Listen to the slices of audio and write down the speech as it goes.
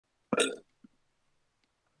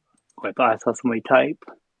I thought I saw somebody type.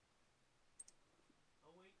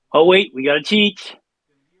 Oh wait, we got a cheat.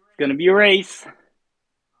 It's gonna be a race.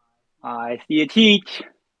 I see a cheat.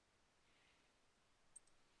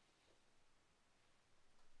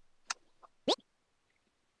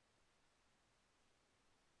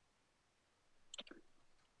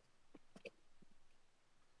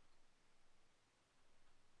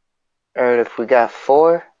 Alright, if we got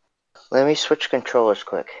 4, let me switch controllers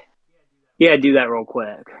quick. Yeah, do that real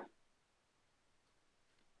quick.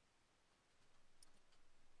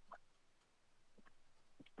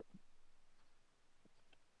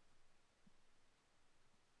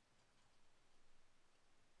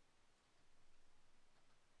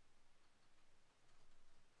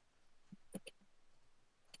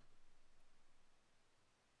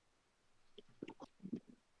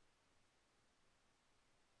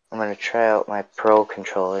 I'm gonna try out my Pro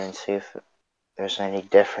controller and see if there's any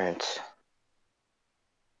difference.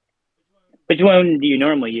 Which one do you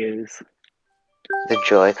normally use? The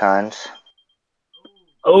Joy-Cons.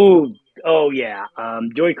 Oh yeah.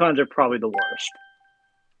 Joy-Cons are probably the worst.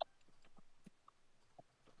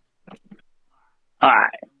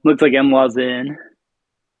 Alright. Looks like Mlaw's in.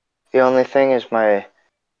 The only thing is my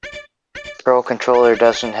Pro controller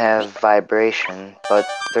doesn't have vibration, but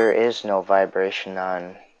there is no vibration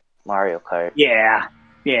on Mario Kart. Yeah,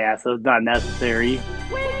 so it's not necessary.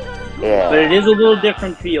 Yeah. But it is a little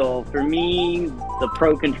different feel. For me, the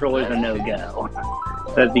Pro controller's a no-go.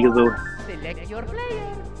 That's because of... Select your player.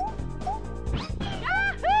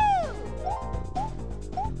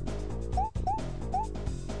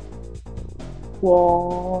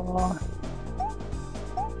 Whoa.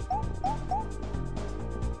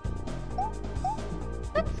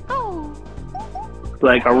 Let's go.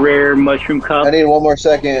 Like a rare mushroom cup. I need one more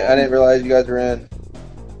second. I didn't realize you guys were in.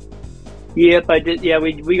 Yep, I did. Yeah,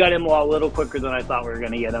 we got him a little quicker than I thought we were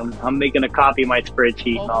going to get him. I'm making a copy of my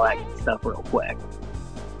spreadsheet and all that stuff real quick.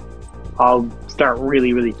 I'll start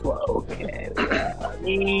really, really slow. Okay, we got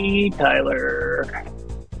me, Tyler,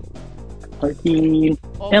 Martin,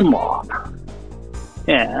 and Mlaw.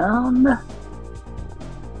 And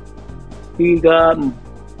we got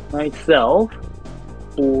myself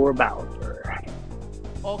for Bowser.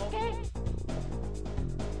 Okay.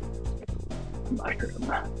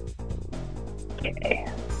 Mushroom. Okay.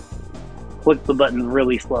 Click the button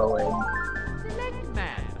really slowly. Select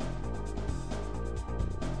map.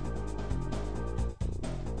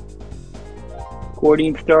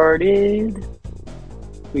 Recording started.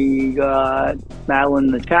 We got Madeline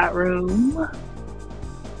in the chat room.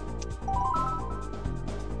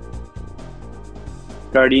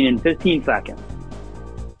 Starting in 15 seconds.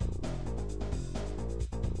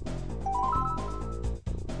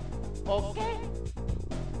 Okay.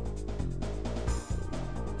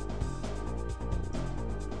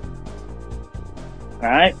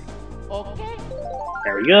 Alright, Okay.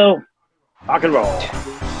 there we go. Rock and roll.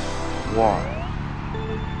 1.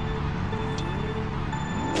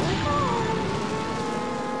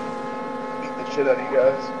 Beat the shit out of you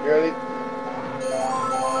guys. You ready?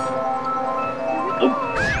 Oh.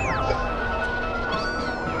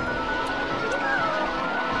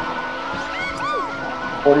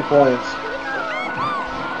 40 points.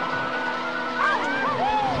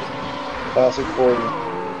 Classic 40.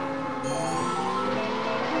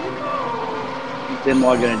 Then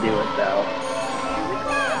we're gonna do it though.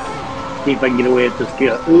 See if I can get away with this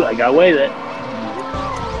kill. Ooh, I got away with it.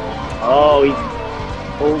 Oh, he's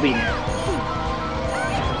holding it.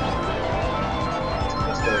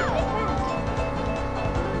 Mistake.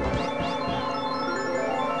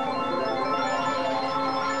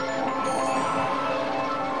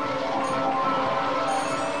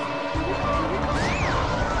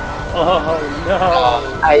 Oh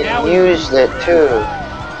no! I Now he- used it too.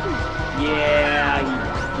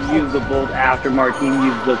 Yeah, he used the bolt after Martin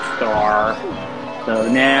used the star. So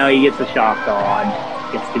now he gets a shock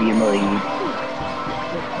dodge. Gets to be in the lead.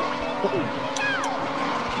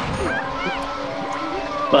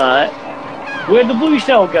 But where'd the blue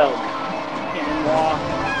shell go? And walk.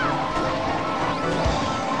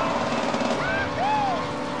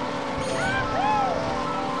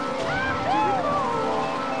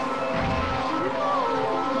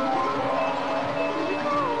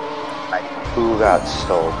 Who got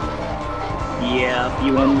stole? Yeah,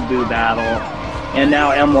 he won the boo battle. And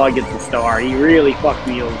now Mlaw gets the star. He really fucked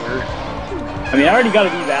me over. I mean, I already got to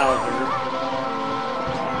be Bowser.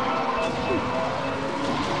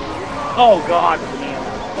 Oh god, damn.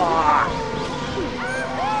 Fuck.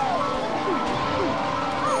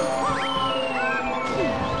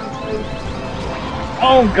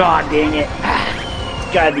 Oh god dang it.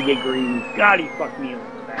 Gotta get green. God, he fucked me over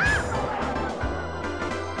bad.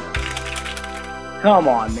 Come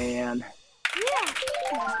on, man.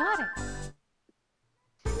 Got it.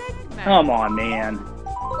 Select map. Come on, man.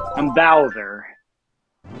 I'm Bowser.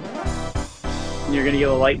 You're gonna get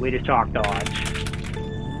a lightweight to chalk dodge.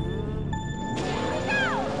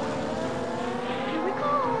 Here we go.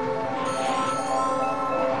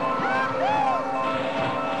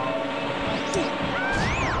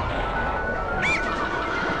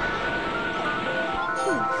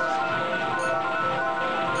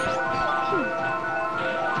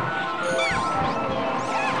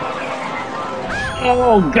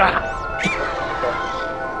 Oh god!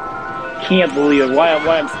 Can't believe it. Why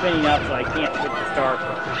I'm spinning up so I can't hit the star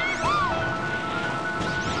first.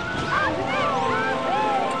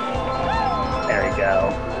 There we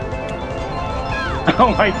go. Oh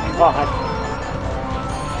my god.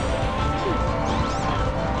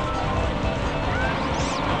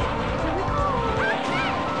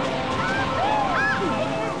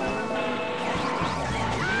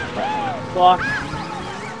 Block.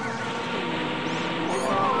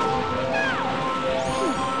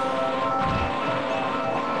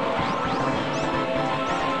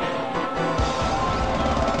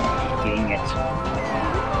 Dang it.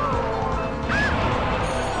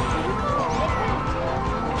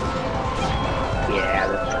 Yeah,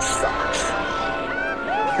 that just sucks.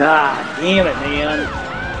 God damn it, man.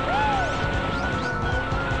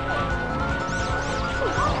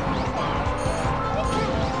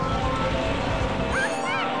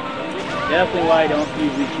 Definitely why I don't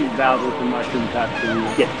usually choose Bowser with the mushroom cut, because you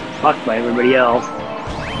get fucked by everybody else.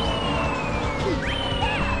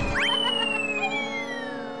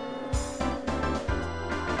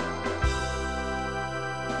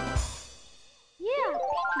 Yeah,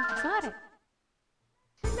 Pinky, got it.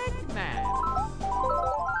 Select map.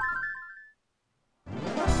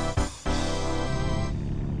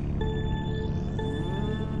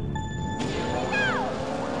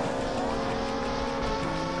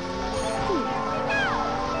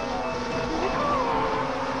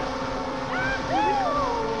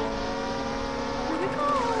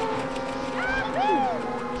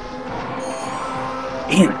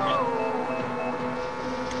 Damn it.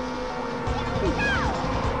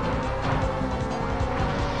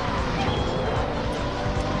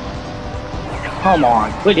 Come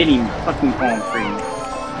on, quit hitting fucking palm trees.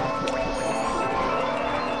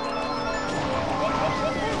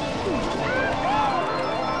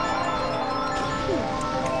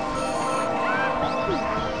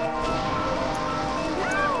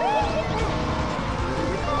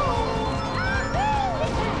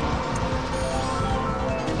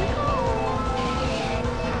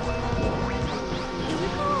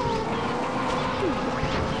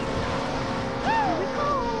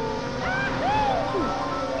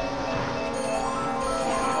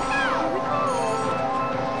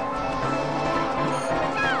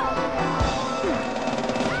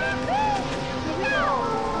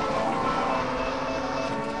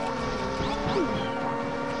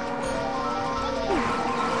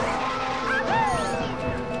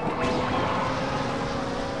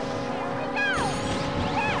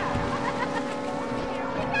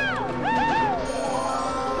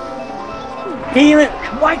 Damn it!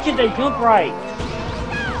 Why can't I jump right?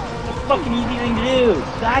 It's a fucking easy thing to do.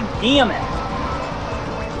 God damn it!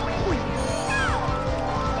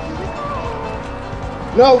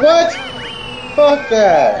 No, what? Fuck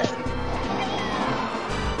that.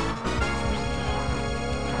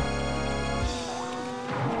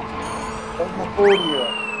 What's my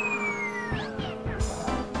 40-year-old?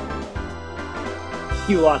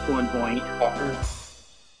 You lost 1 point. Fucker.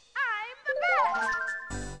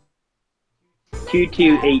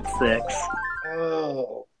 2286.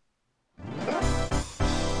 Oh.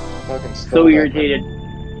 Fucking So stole that irritated.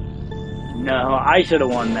 No, I should have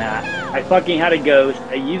won that. I fucking had a ghost.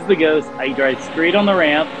 I used the ghost. I drive straight on the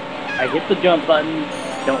ramp. I hit the jump button.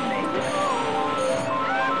 Don't make it.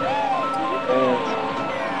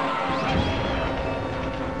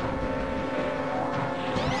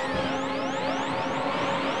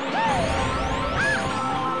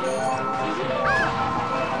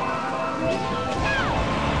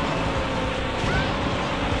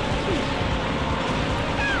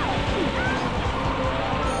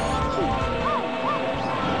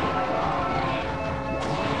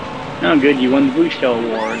 thing. Oh, good. You won the Blue Shell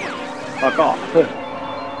Award. Fuck off.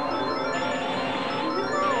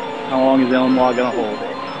 How long is Mlaw gonna hold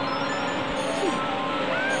it?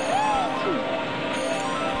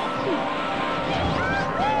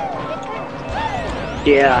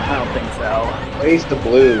 Yeah, I don't think so. Waste the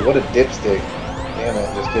blue. What a dipstick. Damn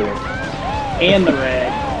it. Just kidding. And the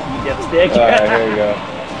red, you dipstick. Alright, here we go.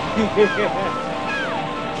 Let's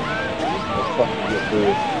fucking get through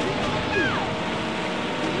it.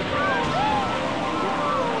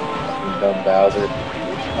 Fucking dumb Bowser.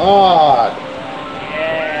 Ah!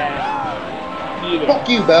 Yeah. Eat it. Fuck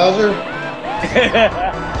you, Bowser!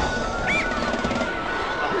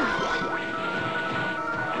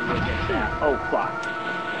 Oh fuck.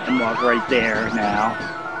 I'm walk right there now.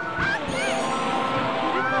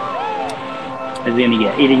 Is he gonna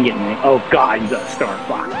get? He didn't get me. Oh god, he's got a star.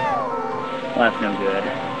 Fuck. Well, that's no good.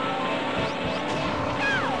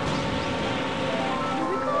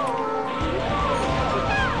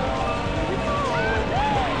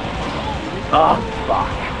 Oh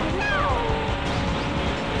fuck.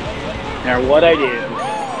 Now what I do?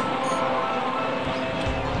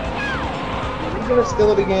 You gonna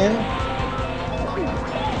steal it again?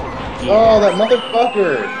 Yeah. Oh, that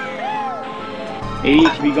motherfucker! Maybe you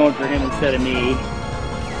should be going for him instead of me.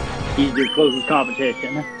 He's your closest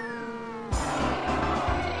competition.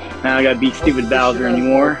 Now I gotta beat stupid Bowser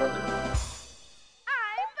anymore.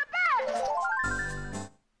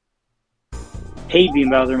 Hate being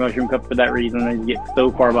Bowser Mushroom Cup for that reason. I get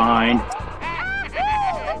so far behind.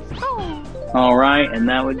 Alright, and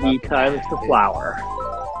that would be Tyler's the Flower.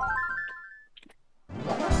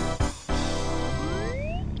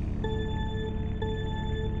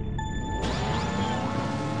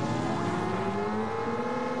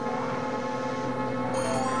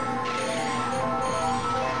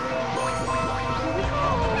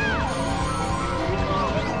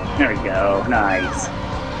 There we go. Nice.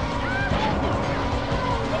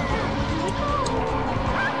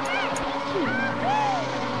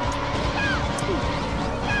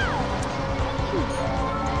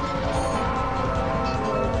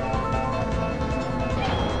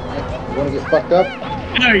 You wanna get fucked up?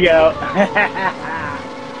 There we go.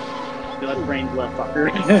 Still have brains left,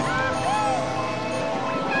 fucker.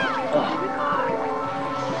 Oh.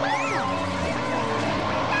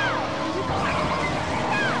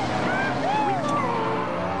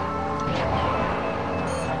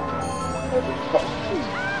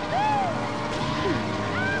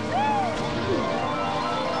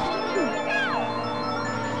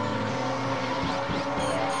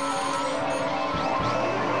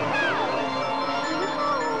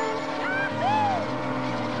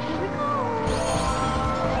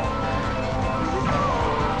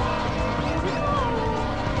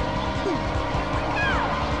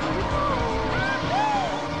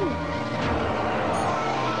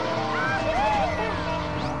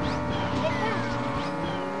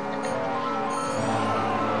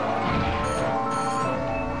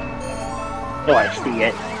 Oh, I see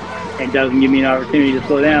it. It doesn't give me an opportunity to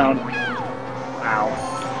slow down. Wow.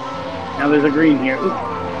 Now there's a green here. Ooh.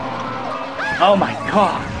 Oh my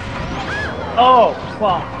god. Oh,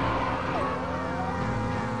 fuck.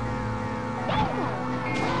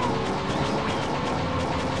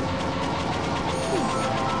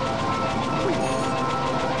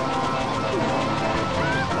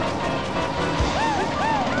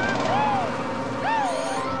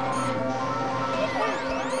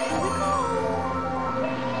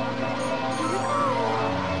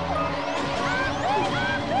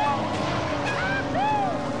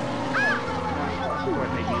 Of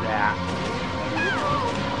course they do that.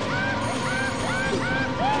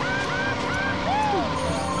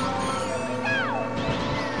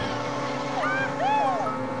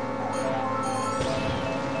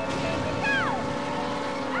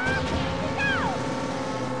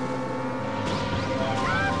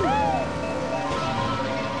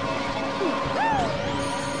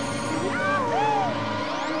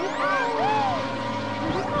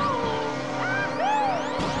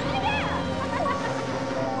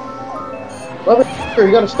 Motherfucker,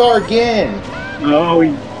 you got a star again! Oh,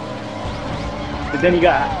 but then you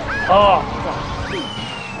got. Oh, fuck.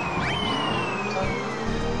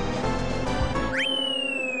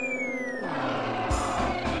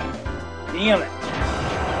 Damn it.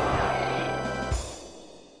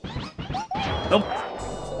 Nope.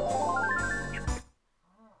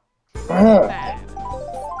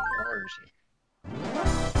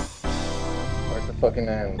 Where's the fucking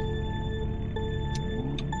end?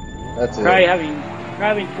 That's it. Try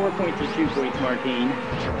having 4 points or 2 points, Martine.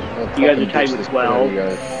 I'll You guys fucking are tied ditch with this 12. you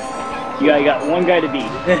guys. You got one guy to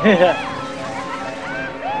beat.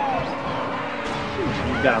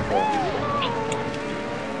 You got him.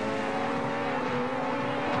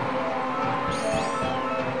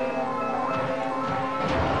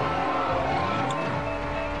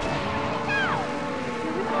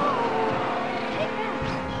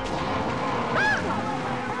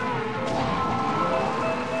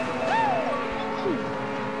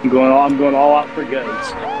 I'm going all out for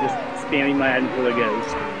ghost. Just spamming my item for the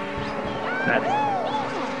ghost. That's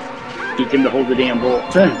teach him to hold the damn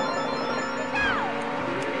bolt.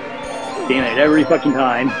 Damn it, every fucking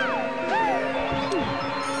time.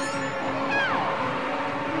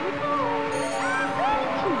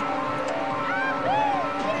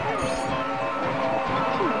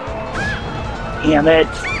 Damn it.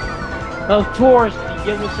 Of course, you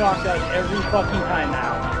get the shotgun every fucking time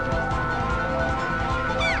now.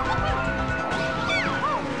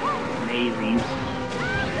 Amazing.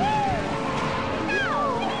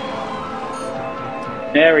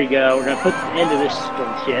 There we go. We're gonna put the end to this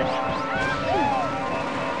bullshit.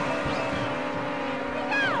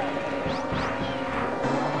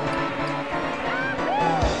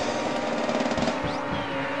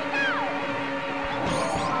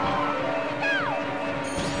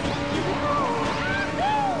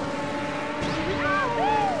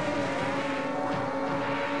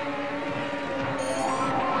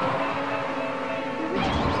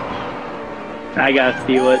 I gotta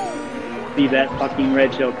steal it. See that fucking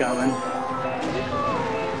red shell coming.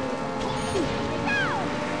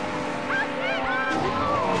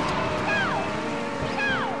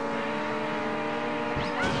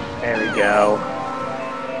 There we go.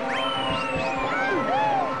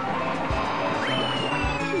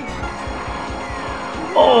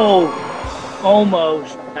 Oh!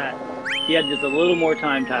 Almost. He had just a little more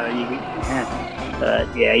time, Tyler.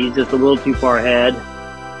 Yeah, he's just a little too far ahead.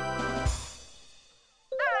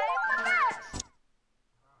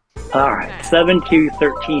 Alright, 7-2,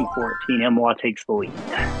 13-14. Mlaw takes the lead.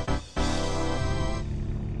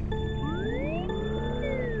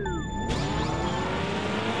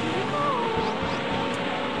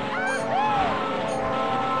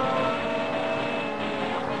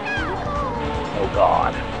 Oh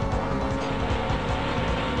god.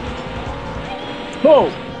 Oh!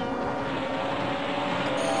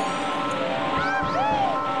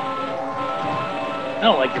 I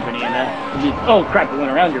don't like your banana. Oh crap, it went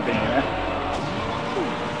around your banana.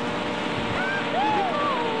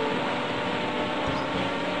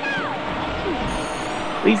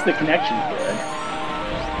 At least the connection's good.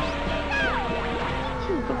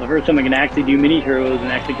 So the first time I can actually do mini turbos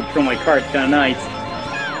and actually control my cart, it's kinda nice.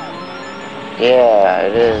 Yeah,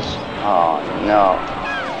 it is. Oh no.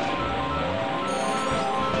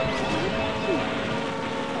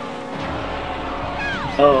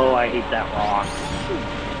 Oh, I hate that rock.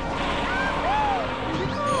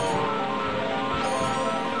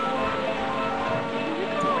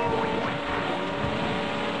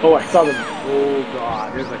 Oh, I saw them. Oh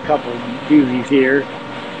god, there's a couple doozies here.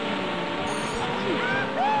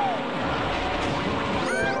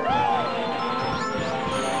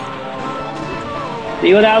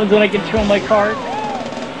 See what happens when I control my cart?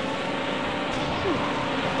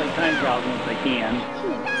 Play time trials once I can.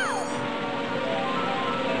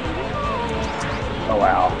 Oh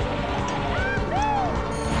wow.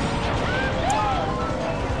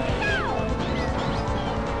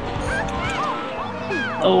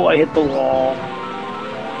 Oh, I hit the wall.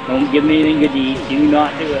 Don't give me anything good to eat. Do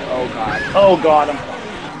not do it. Oh god. Oh god, I'm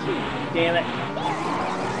fucked. Damn it.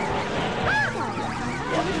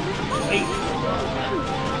 Wait.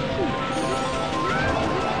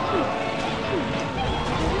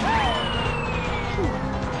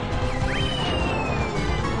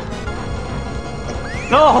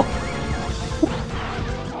 No!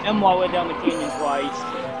 Mlaw went down the canyon twice.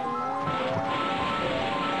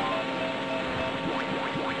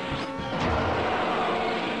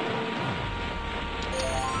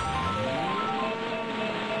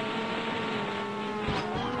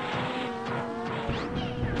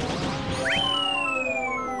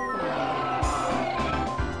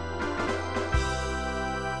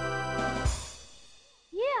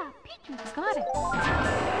 Yeah, Peaches got it.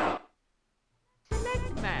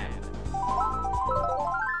 Select man.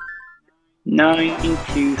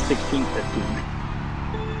 9-2, 16-15.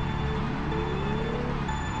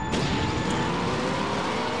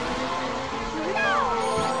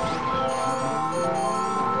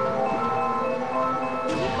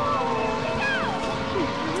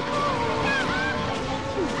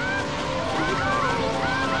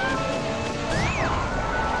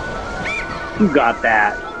 Who got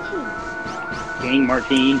that? Dang,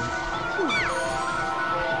 Martine.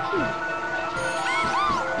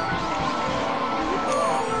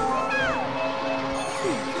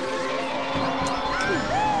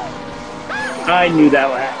 I knew that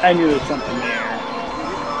was, I knew there was something there.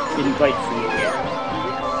 Didn't quite see it yet.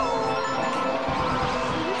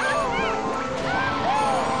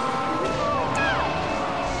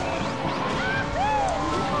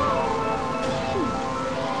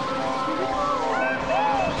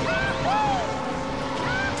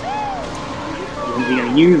 When's he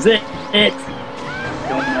gonna use it?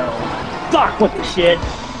 Don't know. Fuck, what the shit?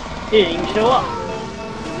 It didn't even show up.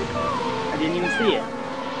 I didn't even see it.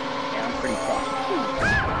 Yeah, I'm pretty fucked.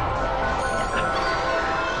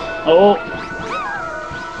 Oh!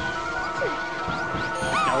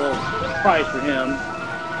 Got a little prize for him.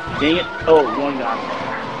 Dang it. Oh, one got him.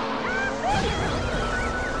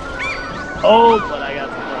 Oh, but I got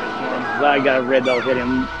some prize for him. I got a red that'll hit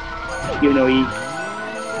him. Even though he...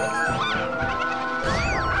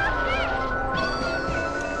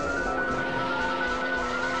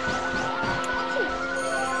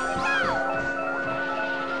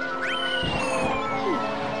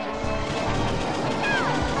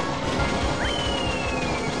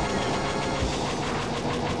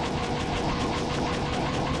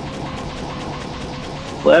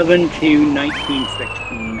 $11 to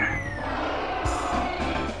 1916.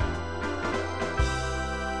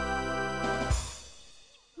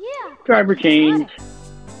 Yeah. Driver change.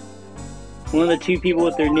 One of the two people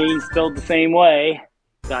with their names spelled the same way.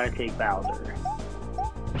 Gotta take Bowser.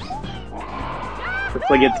 Looks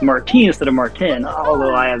like it's Martin instead of Martin,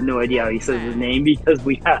 although I have no idea how he says his name because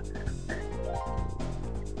we have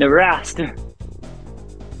never asked.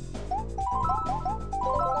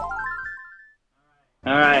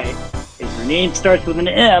 Alright, if your name starts with an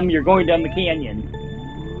M, you're going down the canyon.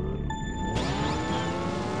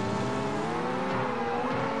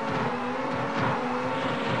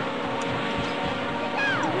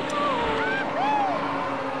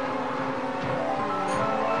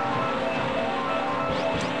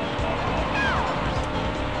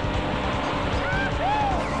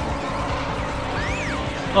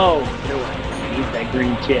 Oh, no, I need that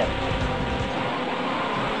green chip.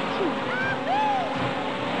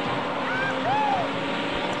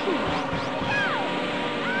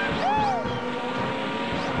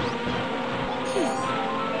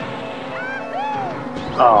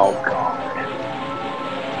 Oh, God.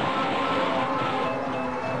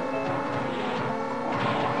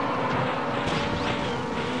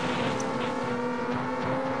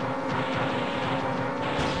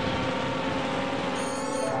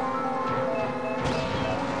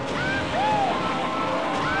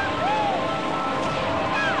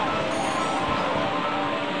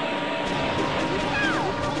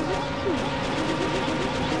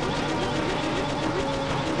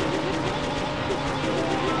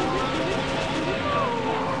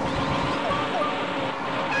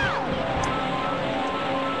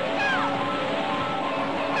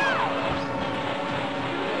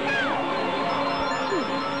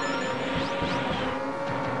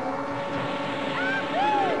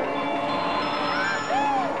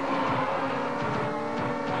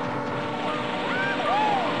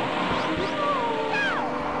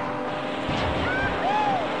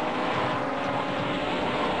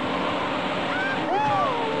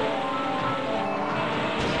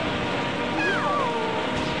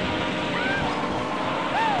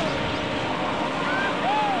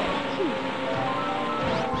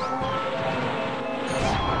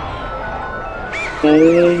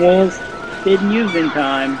 Almost didn't use in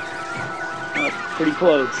time. Pretty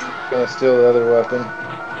close. Gonna steal the other weapon.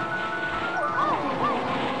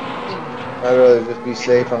 I'd rather just be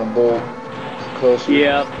safe on a bolt closer.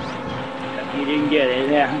 Yep. You didn't get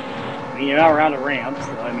it, yeah. I mean, you're not around a ramp,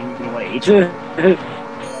 so I mean, you can wait.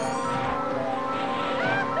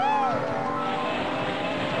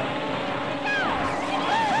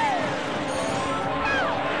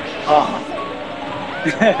 Oh.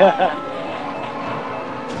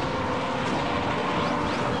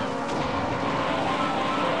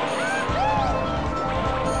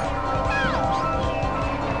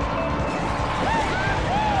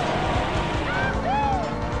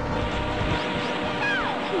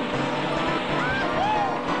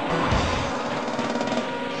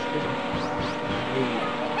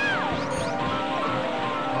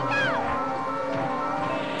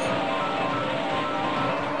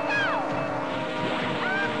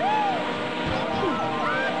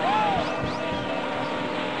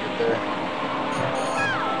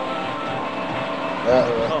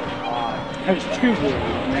 Oh, God. There's two boys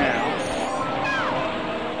now.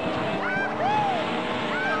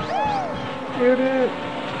 Shoot it!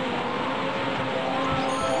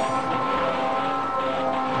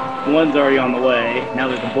 One's already on the way. Now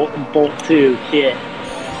there's a bolt 2. Shit.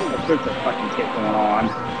 All sorts of fucking shit going on.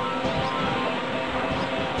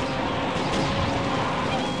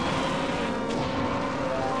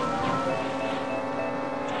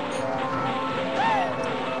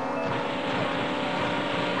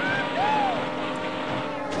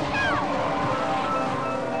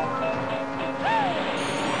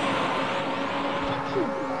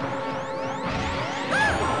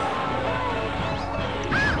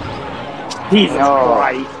 Jesus No.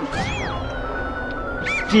 Christ.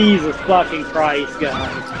 Jesus fucking Christ,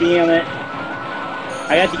 guys. Damn it.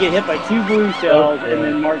 I got to get hit by 2 blue shells, Okay. and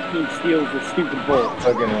then Martine steals the stupid bolt.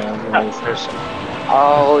 Fucking assholes. There's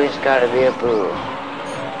always gotta be a boo.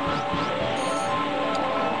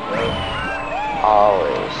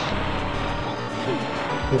 Always.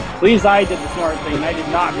 At least I did the smart thing. I did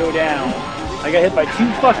not go down. I got hit by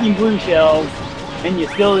 2 fucking blue shells, and you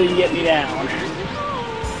still didn't get me down.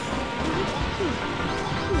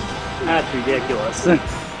 That's ridiculous. So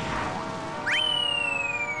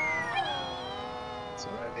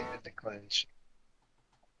I needed to clinch.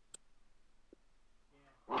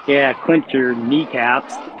 Yeah, clinch your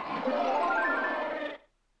kneecaps.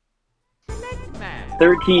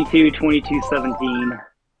 13-2, 22-17.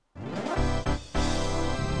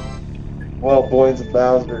 Well, boys of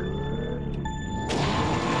Bowser.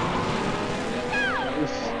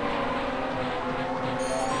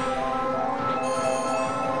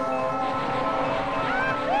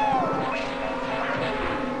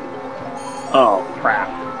 Oh, crap.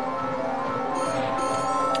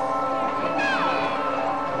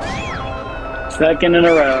 Second in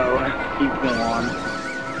a row. Keep going.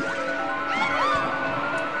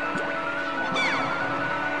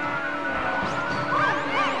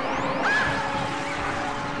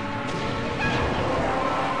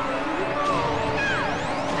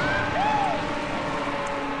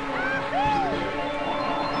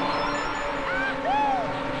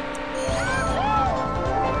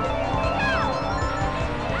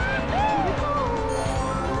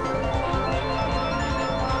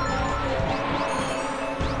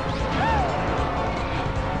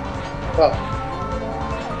 Fuck.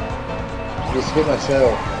 Just hit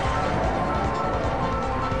myself.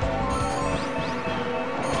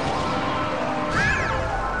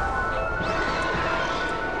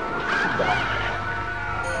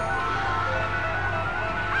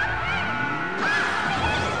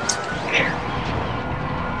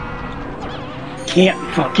 Can't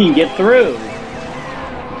fucking get through.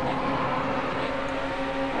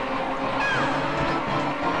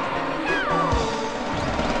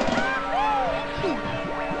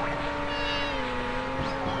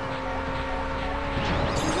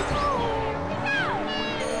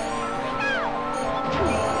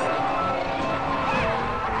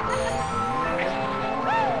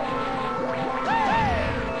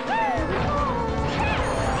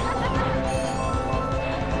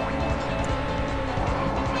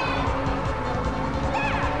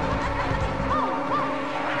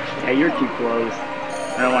 Yeah, you're too close.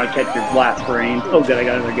 I don't want to catch your blast brains. Oh, good, I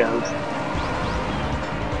got another ghost.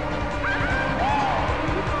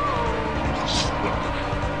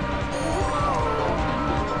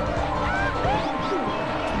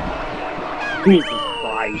 Jesus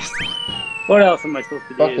Christ. What else am I supposed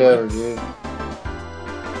to do? Fuck ever, dude.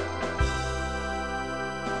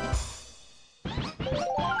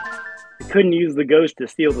 I couldn't use the ghost to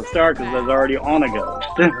steal the star because I was already on a ghost.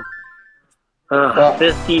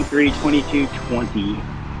 15-3, 22-20.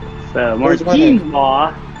 So, Martine's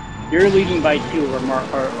Mlaw, you're leading by 2 over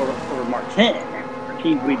Martin.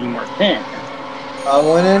 Martine's leading Martin. I'm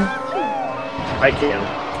winning? By 2.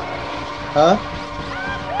 Huh?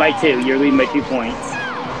 By 2. You're leading by 2 points.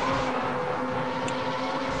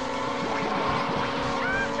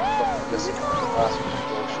 This is awesome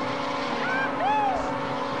bullshit.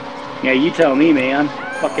 Yeah, you tell me, man.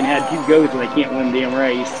 Fucking had 2 ghosts and I can't win the damn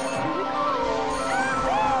race.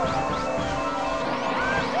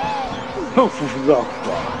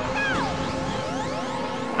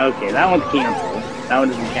 Okay, that one's canceled. That one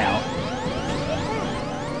doesn't count.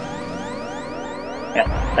 Yeah,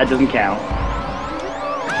 that doesn't count.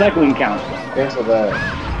 Second one counts. Cancel that.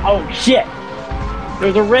 Oh shit!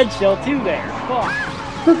 There's a red shell too there. Fuck.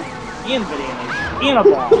 And bananas. And a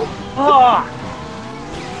ball. Fuck!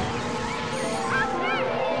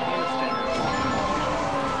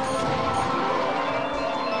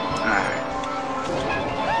 Alright.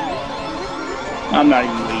 I'm not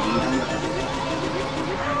even waiting.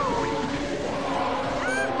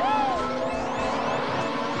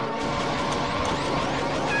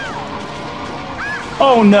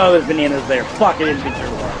 Oh no, there's bananas there. Fuck, it didn't think there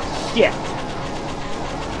were. Shit.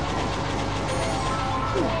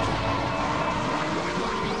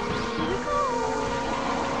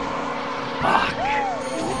 Fuck.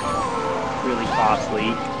 Really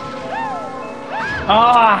costly.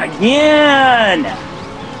 Ah, again!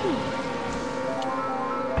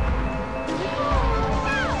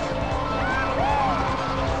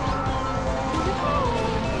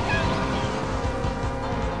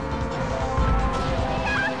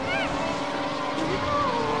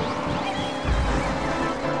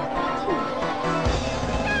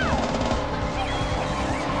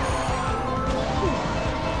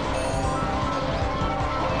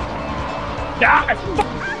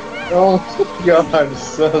 Oh god,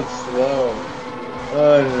 so slow.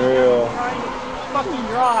 Unreal. Trying to fucking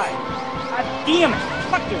drive. God damn it.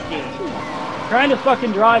 Fuck this game. Trying to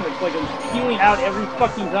fucking drive, it's like I'm spewing out every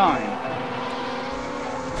fucking time.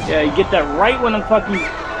 Yeah, you get that right when I'm fucking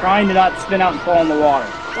trying to not spin out and fall in the water.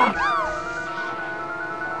 Fuck.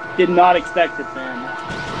 Did not expect it then.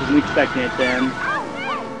 Wasn't expecting it then.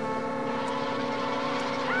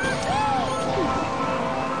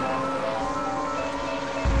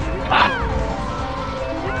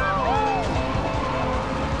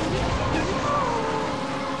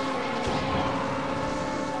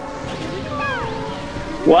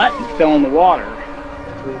 What? It fell in the water.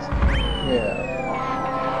 Yeah.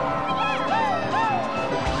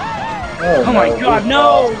 Oh my god,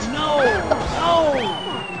 no! No! No!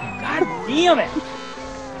 God damn it!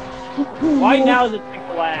 Why now is it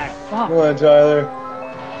black? Fuck. Come on, Tyler.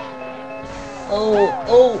 Oh,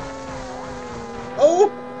 oh,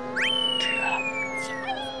 oh!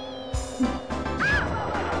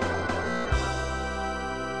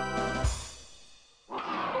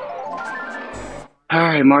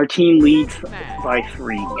 Alright, Martine leads by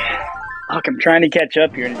 3. Fuck, I'm trying to catch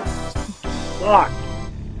up here. Fuck.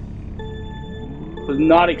 Was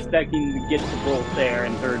not expecting to get to both there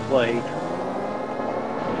in 3rd place.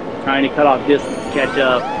 Trying to cut off distance to catch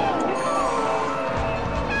up.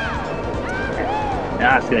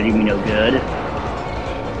 That's gonna do me no good.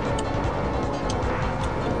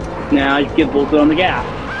 Now I just get bolted on the gas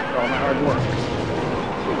for all my hard work.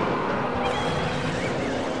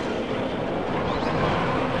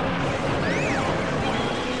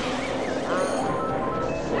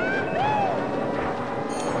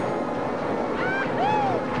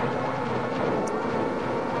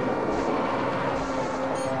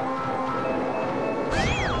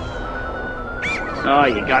 Oh,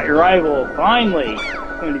 you got your rival, finally!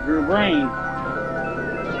 Going to Groove Brain.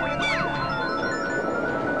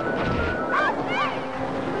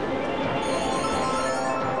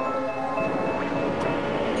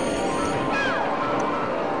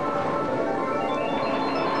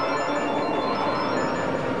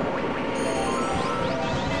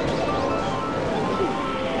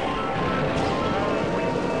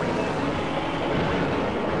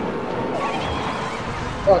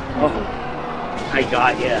 Fuck you. I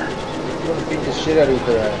got ya. I'm gonna beat the shit out of you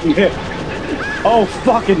for that. Oh,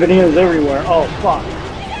 fucking bananas everywhere. Oh, fuck.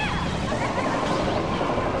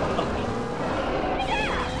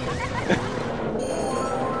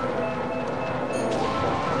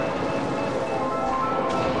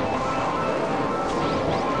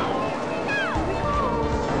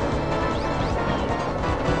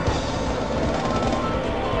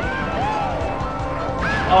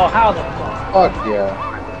 Oh, how the fuck? Fuck yeah.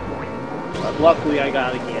 Luckily, I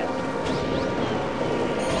got it again.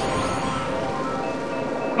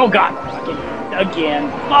 Oh god!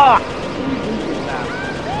 Again. Fuck!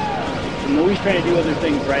 I'm always trying to do other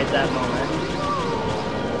things right at that moment.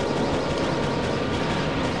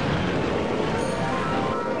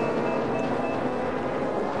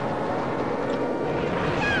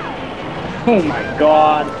 Oh my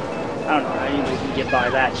god. I don't know how anybody can get by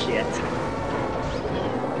that shit.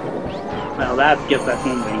 Well, guess that's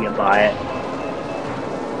one way to get by it.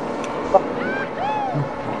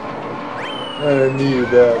 I needed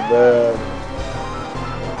that bad.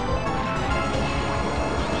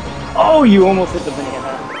 Oh, you almost hit the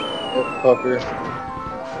banana. That fucker.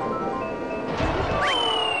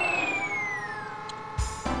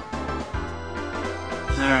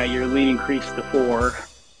 Alright, your lead increased to 4.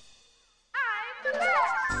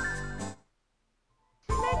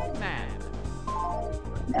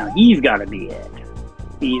 Now he's gotta be it.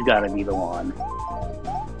 He's gotta be the one.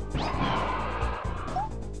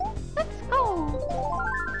 Let's go.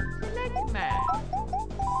 Next man.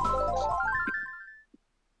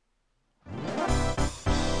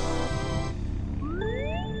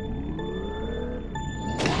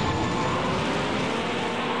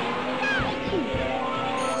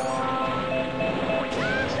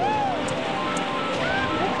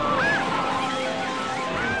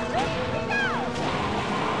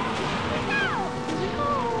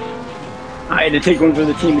 I had to take one for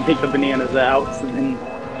the team to take the bananas out, so then,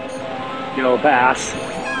 you know, pass.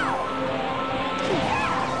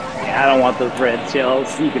 Yeah, I don't want those red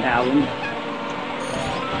shells. You can have them.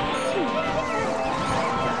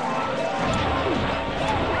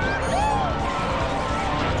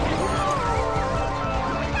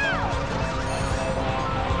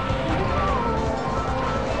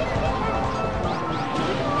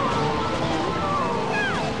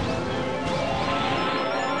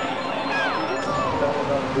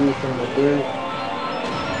 From the dirt.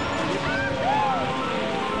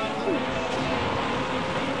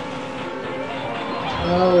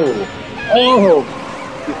 No. Oh!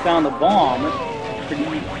 You found the bomb. That's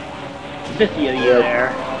pretty 50 of you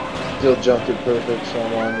there. Still jumped it perfect, so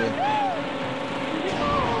I'm on you.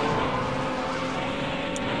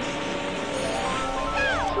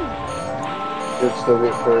 Should still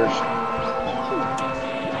get first.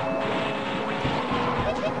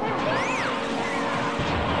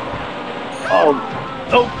 Oh!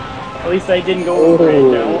 Oh! At least I didn't go over it.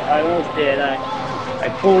 No, I almost did. I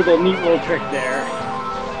pulled a neat little trick there.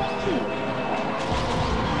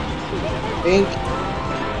 Pink.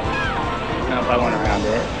 Nope, I went around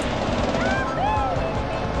it.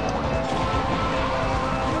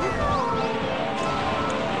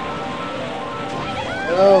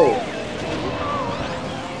 No.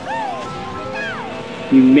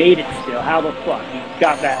 You made it still. How the fuck? You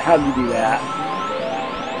got that. How'd you do that?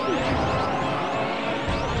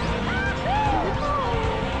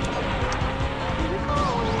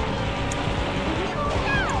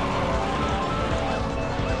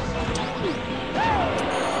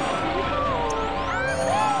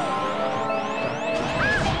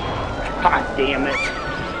 God damn it.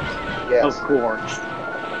 Yes. Of course.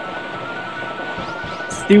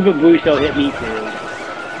 Stupid blue shell hit me too.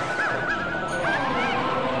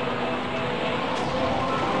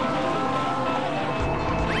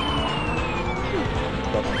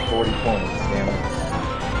 Fucking 40 points, damn it.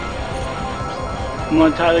 Come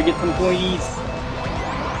on, Tyler, get some pointies.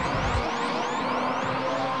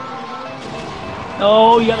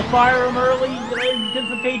 Oh, you gotta fire him early. Did I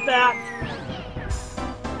anticipate that?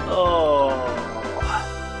 Oh.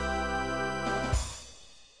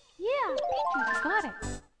 Yeah, Pinky got it.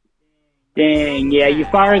 Dang, yeah, you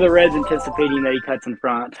fire the reds anticipating that he cuts in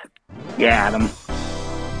front. You had him.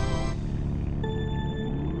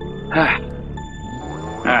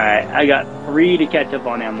 Alright, I got 3 to catch up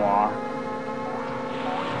on Mlaw.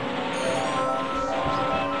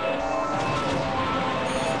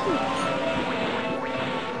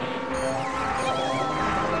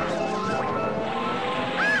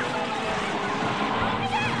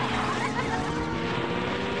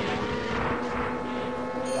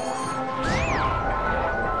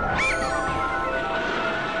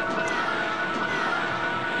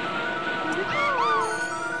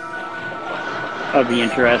 That'd be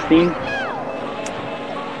interesting.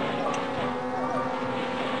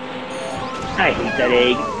 I hate that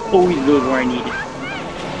egg. Always goes where I need it.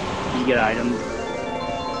 You get items.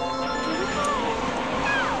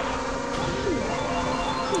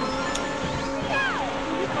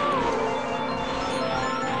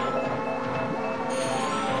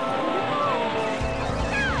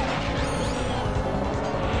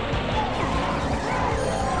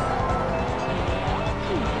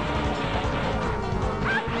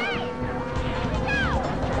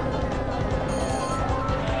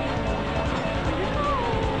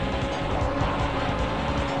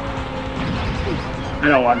 I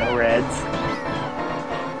don't want no reds.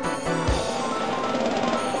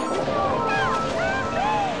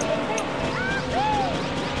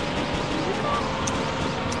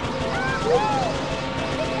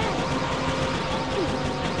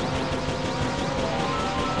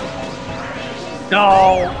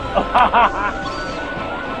 No!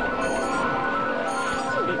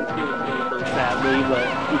 Sadly, but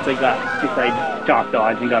since I chalk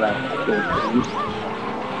dodge and got a gold thing.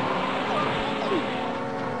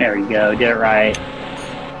 There we go, did it right.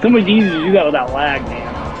 So much easier to do that without lag,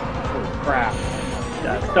 man. Holy crap.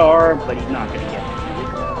 Got a star, but he's not gonna get it.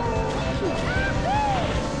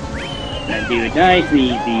 Gonna do it nice and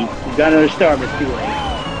easy. We've got another star, but it's too late.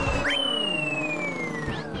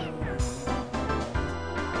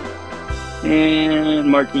 And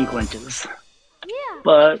Martin clinches. Yeah.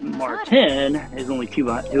 But Martin is only two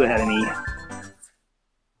ahead of me.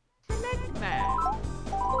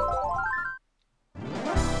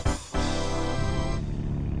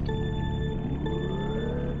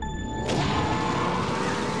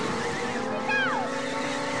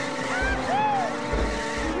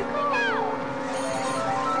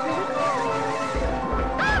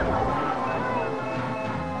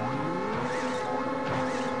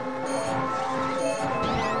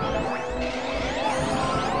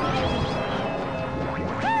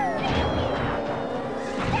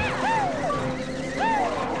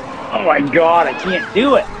 Oh my god, I can't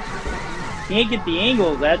do it. Can't get the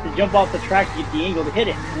angles. I have to jump off the track to get the angle to hit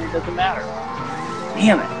it. And it doesn't matter.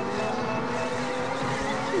 Damn it.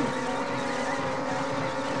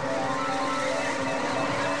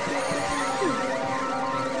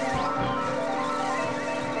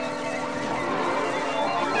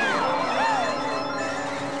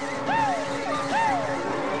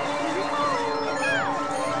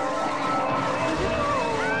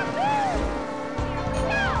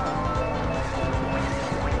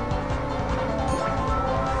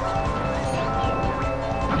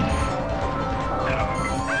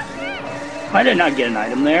 I did not get an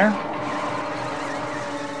item there.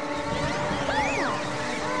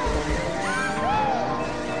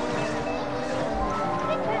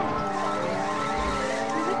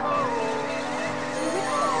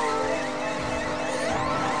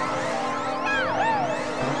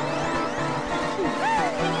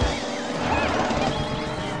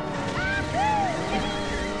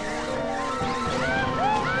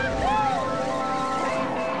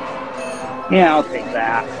 Yeah, I'll take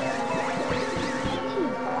that.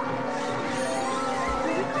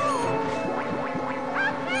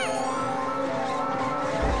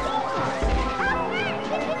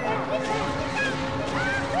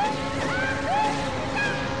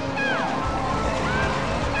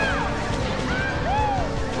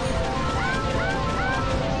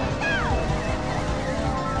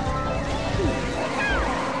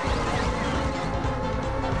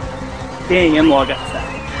 Dang, Mlaw got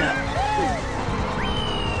sacked.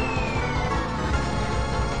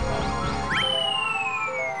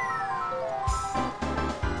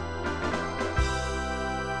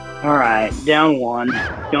 Alright, down one.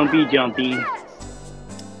 Jumpy, jumpy.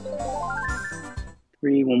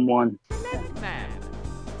 3, 1, 1.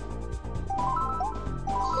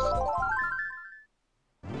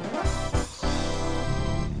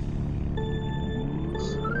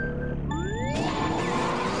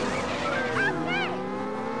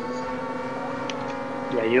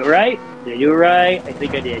 Did I do it right? Did I do it right? I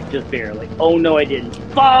think I did, just barely. Oh no, I didn't.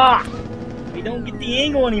 Fuck! I don't get the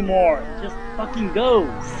angle anymore. It just fucking goes.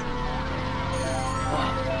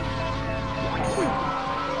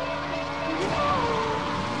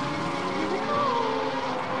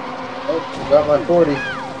 Oh, got my 40.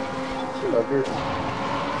 Up here.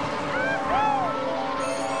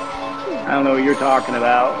 I don't know what you're talking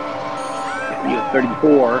about. You have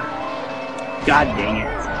 34. God dang it.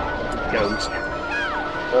 Ghost.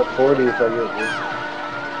 Got 40 if I get this.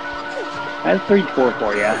 That's 34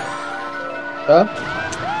 for you. Huh?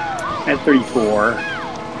 That's 34.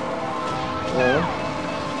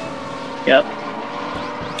 Yep.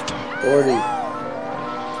 40.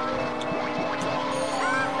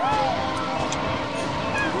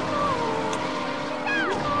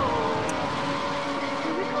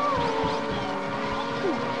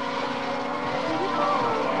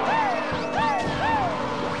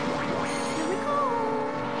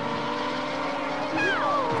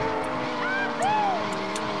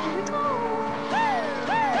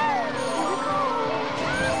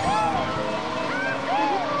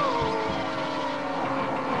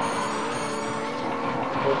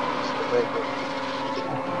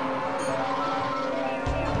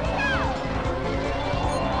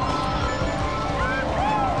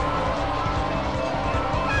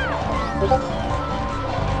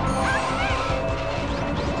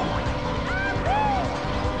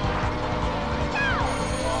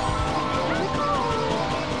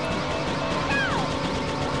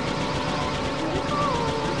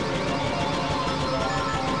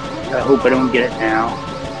 I hope I don't get it now.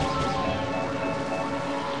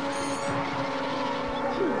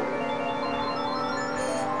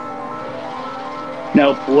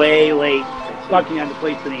 Nope, way late. Fucking had to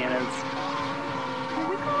place bananas.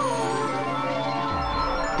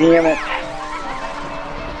 Damn it.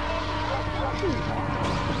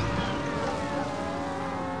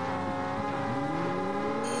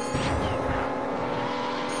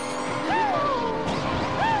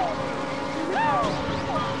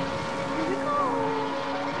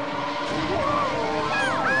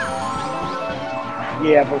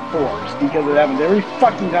 Yeah, of course, because it happens every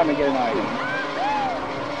fucking time I get an item.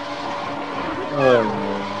 Oh,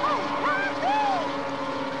 man.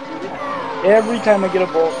 Every time I get a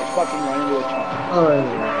bolt, I fucking run into a charm. Oh,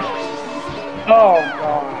 man. Oh,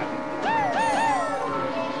 God.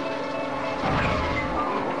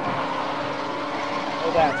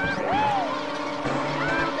 Oh, that's insane.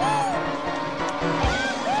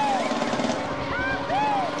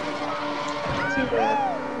 Too bad.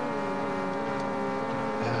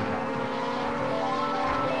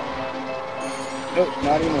 Nope,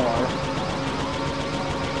 not anymore.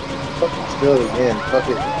 Fucking spill it again. Fuck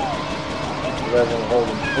it. You guys want to hold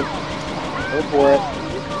him. Go for it.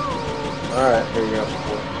 Alright, here you go.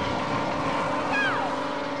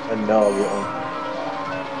 And no, I'll get one.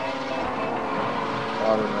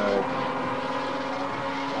 Automatic.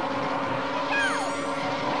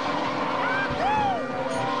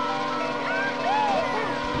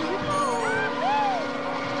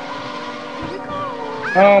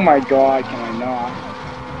 Oh my God, can I not?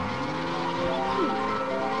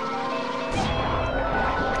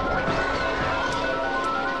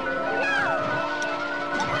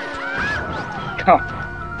 Come.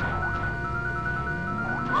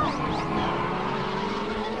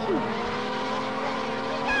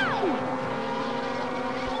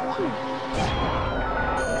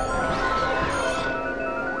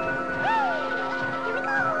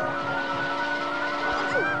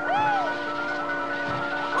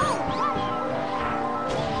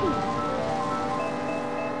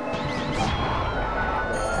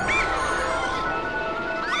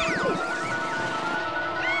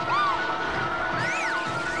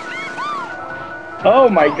 Oh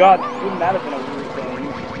my god, wouldn't that have been a weird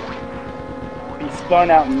thing? He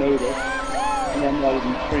spun out and made it, and then let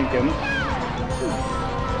him shrink him.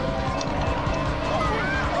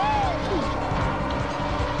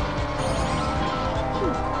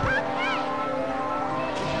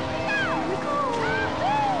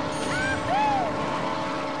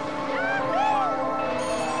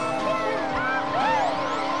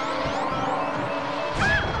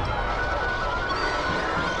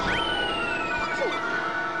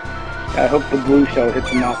 I hope the blue shell hits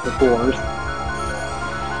him off the course.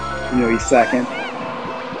 You know, he's second.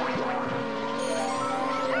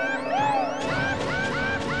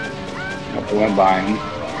 I went by him.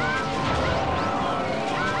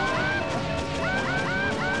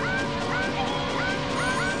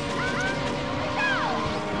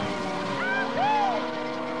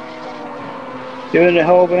 Doing a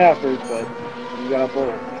hell of an effort, but you got a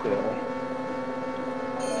bullet still.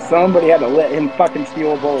 Somebody had to let him fucking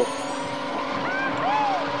steal a bullet.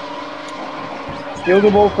 Steal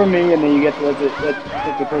the ball from me, and then you get to let the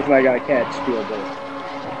person I gotta catch steal a ball.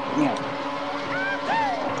 Yeah.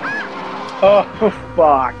 Oh,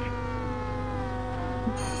 fuck.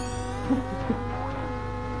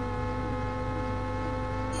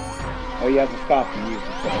 Oh, you have to stop and use it.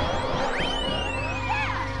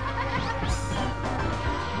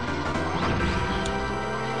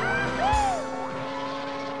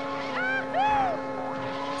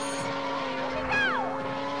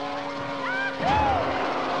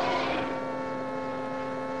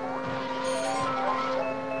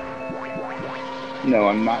 No,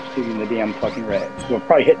 I'm not shooting the damn fucking reds. They'll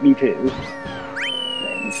probably hit me too.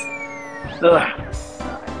 Things. Ugh.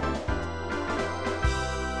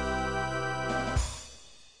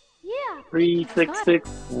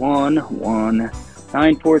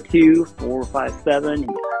 36611942457.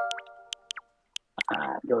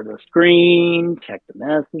 Go to the screen. Check the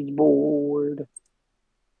message board.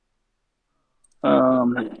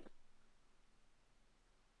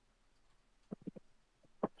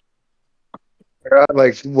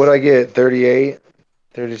 Like, what'd I get? 38?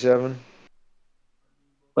 37?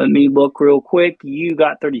 Let me look real quick. You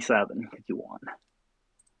got 37 because you won.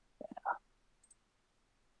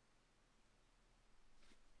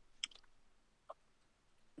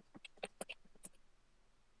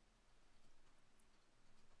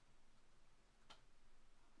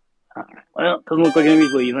 All right. Well, doesn't look like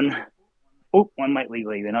anybody's leaving. Oh, one might be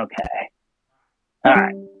leaving. Okay. All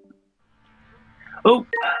right. Oh.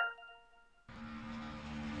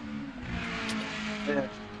 Yeah.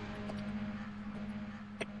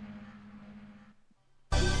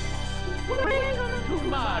 Welcome to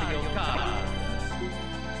Mario Kart.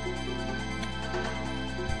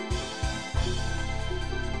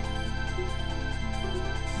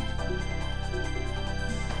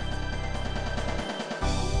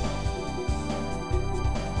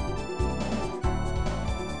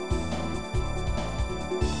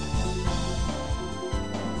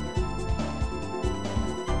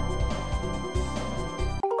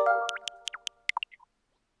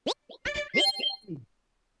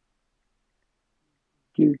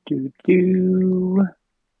 Do.